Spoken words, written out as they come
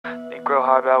grow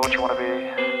hard about what you wanna be.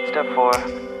 Step 4,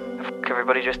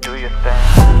 everybody just do your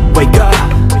thing. Wake up,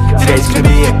 today's gonna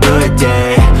be a good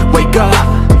day. Wake up,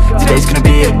 today's gonna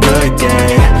be a good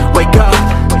day. Wake up,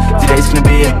 today's gonna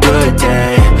be a good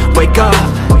day. Wake up,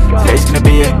 today's gonna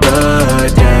be a good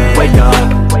day. Wake up,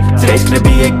 today's gonna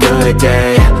be a good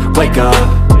day. Wake up,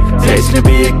 today's gonna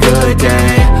be a good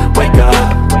day. Wake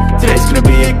up, today's gonna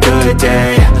be a good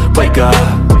day. Wake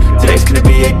up, today's gonna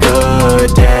be a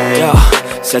good day. Yo,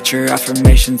 set your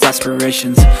affirmations,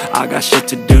 aspirations. I got shit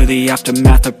to do, the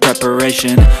aftermath of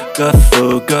preparation. Good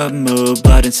food, good mood,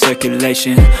 blood in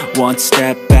circulation. One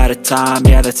step at a time,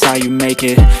 yeah, that's how you make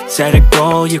it. Set a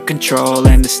goal you control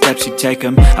and the steps you take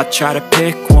them. I try to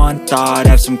pick one thought,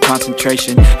 have some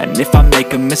concentration. And if I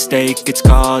make a mistake, it's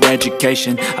called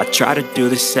education. I try to do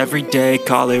this every day,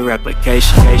 call it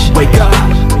replication. Wake up,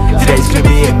 today's gonna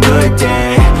be a good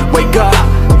day. Wake up,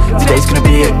 today's gonna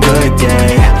be a good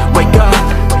day. Wake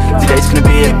up, today's gonna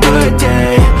be a good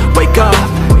day. Wake up,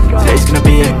 today's gonna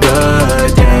be a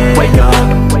good day. Wake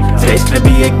up, today's gonna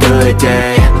be a good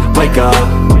day. Wake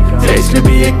up, today's gonna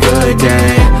be a good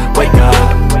day. Wake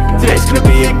up, today's gonna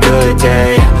be a good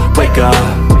day. Wake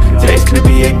up, today's gonna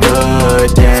be a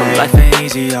good day. So life ain't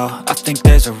easy, yo, I think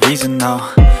there's a reason though.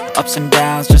 Ups and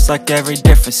downs, just like every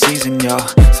different season, yo.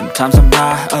 Sometimes I'm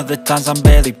high, other times I'm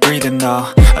barely breathing, though.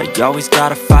 I always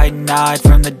gotta fight and hide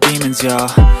from the demons, yo.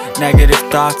 Negative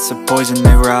thoughts are poison,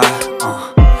 they rot,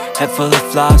 Head full of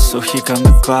flies, so here come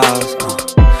the clouds,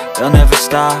 They'll never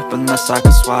stop unless I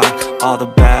can swap all the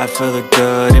bad for the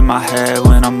good in my head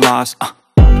when I'm lost,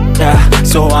 Yeah,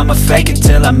 so I'ma fake it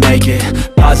till I make it.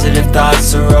 Positive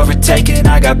thoughts are overtaken,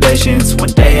 I got patience. One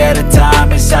day at a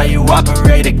time is how you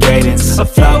operate a cadence. A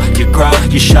flow, you grow,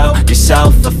 you show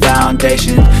yourself a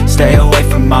foundation. Stay away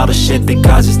from all the shit that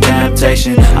causes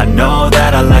temptation. I know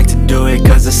that I like to do it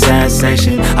cause it's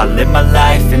sensation. I live my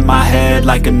life in my head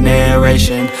like a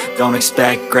narration. Don't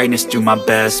expect greatness, do my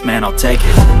best, man, I'll take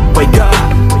it. Wake up,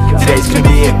 today's gonna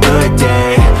be a good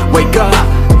day. Wake up,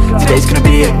 today's gonna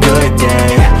be a good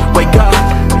day. Wake up,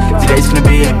 today's gonna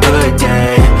be a good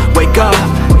day. Wake up,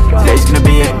 today's gonna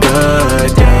be a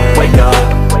good day. Wake up,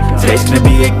 today's gonna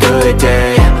be a good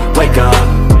day. Wake up,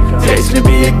 today's gonna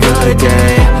be a good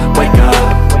day. Wake up,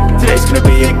 today's gonna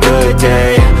be a good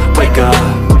day. Wake up,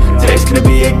 today's gonna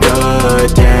be a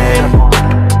good day.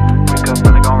 Wake up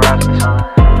early, gon' rise with the sun.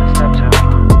 Step 2,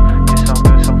 get some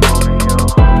good, some food in you.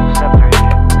 Step 3,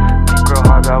 grow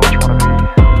hard about what you wanna be.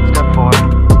 Step 4,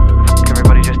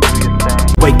 everybody just do your thing.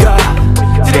 Wake up,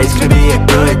 today's gonna be a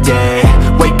good day.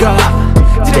 Wake up,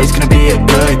 today's gonna be a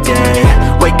good day.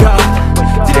 Wake up,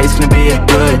 today's gonna be a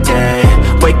good day.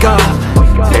 Wake up,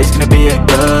 today's gonna be a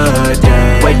good day.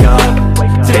 Wake up,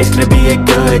 today's gonna be a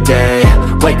good day.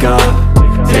 Wake up,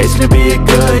 today's gonna be a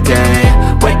good day.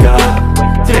 Wake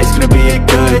up, today's gonna be a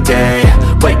good day.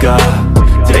 Wake up,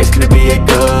 today's gonna be a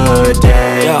good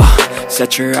day. Yo,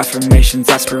 set your affirmations,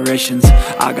 aspirations.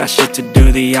 I got shit to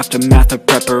do, the aftermath of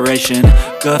preparation.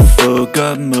 Good food,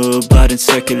 good mood, blood in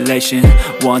circulation.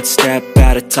 One step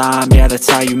at a time, yeah, that's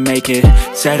how you make it.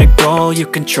 Set a goal you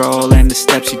control and the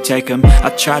steps you take them. I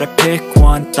try to pick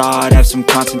one thought, have some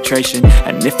concentration.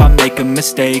 And if I make a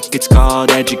mistake, it's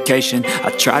called education.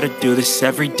 I try to do this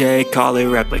every day, call it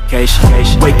replication.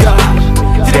 Wake up,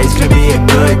 today's gonna be a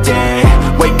good day.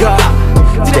 Wake up,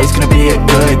 today's gonna be a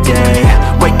good day.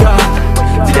 Wake up,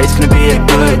 today's gonna be a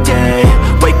good day.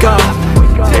 Wake up,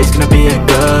 today's gonna be a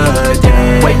good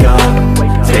day. Wake up,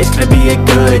 today's gonna be a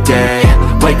good day.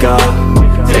 Wake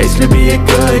up, today's gonna be a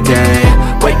good day.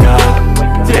 Wake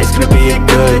up, today's gonna be a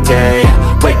good day.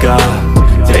 Wake up,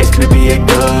 today's gonna be a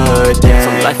good day.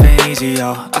 So life ain't easy,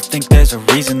 yo, I think there's a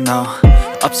reason though.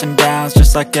 Ups and downs,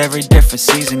 just like every different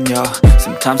season, yo.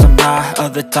 Sometimes I'm high,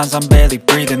 other times I'm barely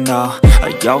breathing, though.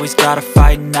 I always gotta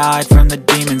fight and hide from the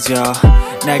demons, yo.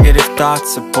 Negative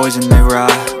thoughts are poison, they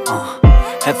rot,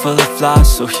 Head full of flies,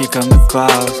 so here come the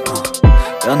clouds,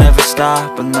 They'll never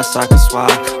stop unless I can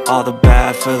swap all the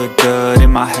bad for the good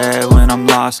in my head when I'm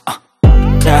lost,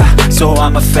 Yeah, so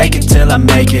I'ma fake it till I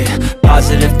make it.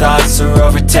 Positive thoughts are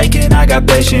overtaken, I got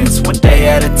patience. One day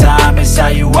at a time is how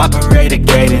you operate a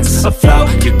cadence. A flow,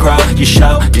 you grow, you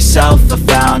show yourself a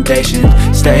foundation.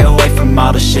 Stay away from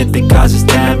all the shit that causes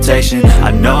temptation. I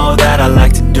know that I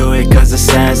like to do it cause it's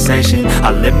sensation.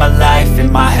 I live my life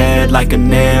in my head like a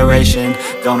narration.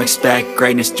 Don't expect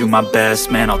greatness, do my best,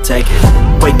 man, I'll take it.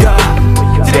 Wake up,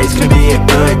 today's gonna be a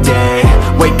good day.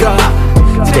 Wake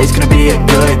up, today's gonna be a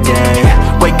good day.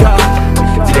 Wake up,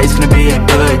 today's gonna be a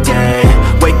good day.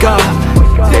 Wake up,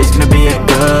 today's gonna be a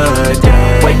good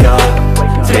day. Wake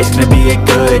up, today's gonna be a good day.